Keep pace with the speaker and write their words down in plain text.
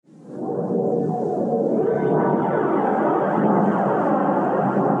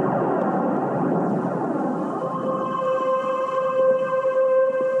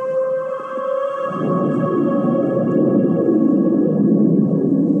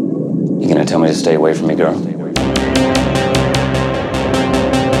gonna tell me to stay away from me, girl? Stay away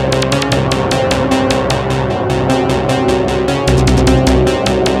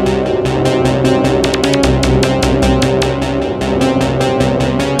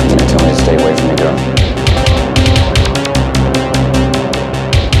from me, girl.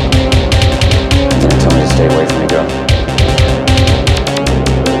 You're gonna tell me to stay away from me, girl.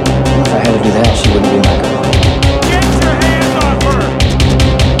 Well, if I had to do that, she wouldn't be my girl. Get your hands off her!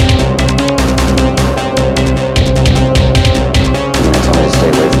 You're gonna tell me to stay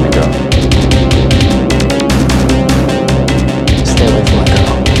away from me, girl. Stay away from my girl.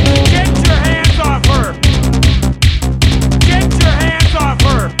 Get your hands off her! Get your hands off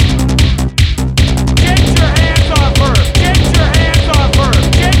her! Get your hands off her! Get your hands off her!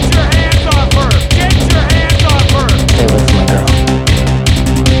 Get your hands off her! Get your hands off her! Stay away from my girl.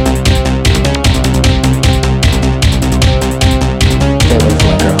 Stay away from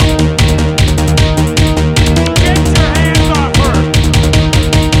my girl. Get your hands off her!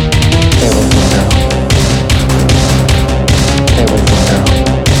 Stay away from my girl. Stay away from my girl. Stay away from my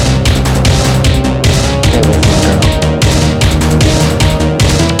girl.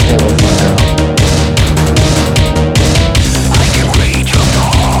 Stay away from my girl. I can read your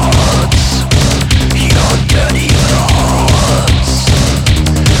thoughts, your dirty thoughts.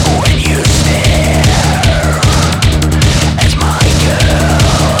 When you stare at my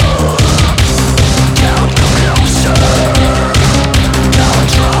girl, don't come closer. Don't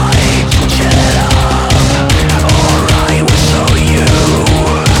try to chat up, or I will show you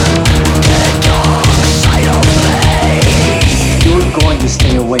the dark side of me. You're going to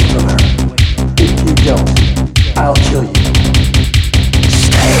stay away from her. If you don't, I'll kill you.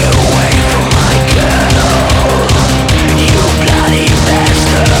 Stay away from my girl, you bloody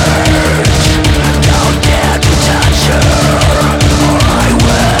bastard. Don't dare to touch her, or I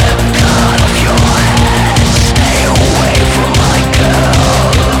will cut off your head. Stay away from my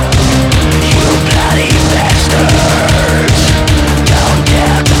girl, you bloody bastard. Don't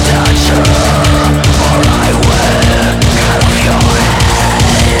dare to touch her, or I will cut off your head.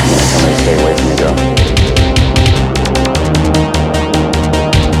 You're gonna tell me to stay away from me, girl.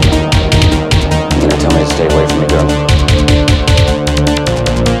 You're gonna tell me to stay away from me, girl.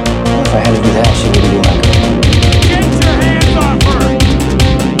 Well, if I had to do that, she wouldn't be my girl. Get your hands off her!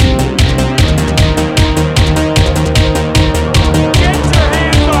 Get your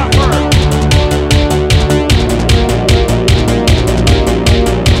hands off her!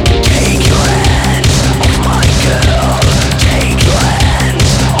 Take your hands off my girl. Take your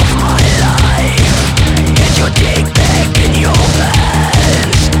hands off my life. Get your dick back in your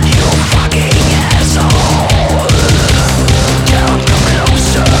pants, you fucking asshole. Don't come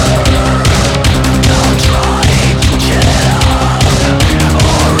closer. Don't try to chat up,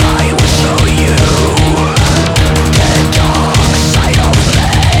 or I will show you the dark side of me.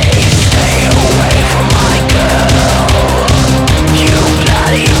 Stay away from my girl, you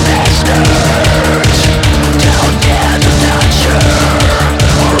bloody bastard. Don't dare to touch her,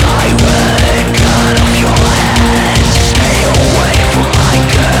 or I will cut off your head. Stay away from my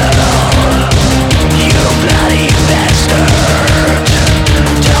girl, you bloody bastard.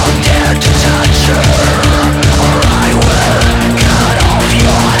 Don't dare to touch her, or I will cut off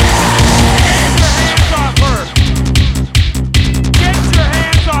your head. Hands off her! Get your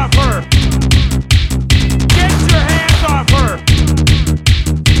hands off her! Get your hands off her!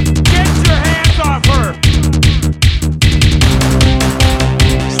 Get your hands off her!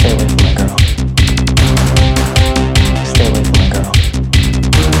 Stay away from my girl. Stay away from my girl.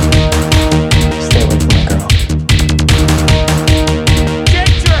 Stay away from my girl. Get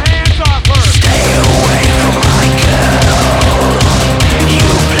your hands off her! Stay away from my girl, you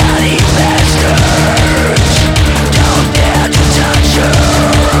bloody bastard. Don't dare to touch her,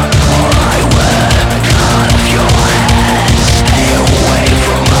 or I will cut off your head. Stay away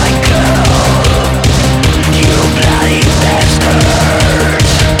from my girl, you bloody bastard.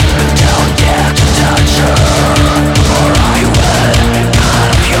 Don't dare to touch her, or I will cut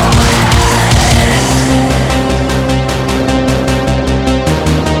off your head.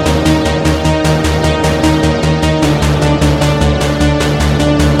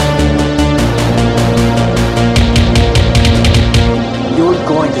 You're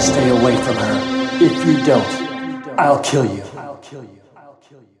going to stay away from her. If you don't, I'll kill you.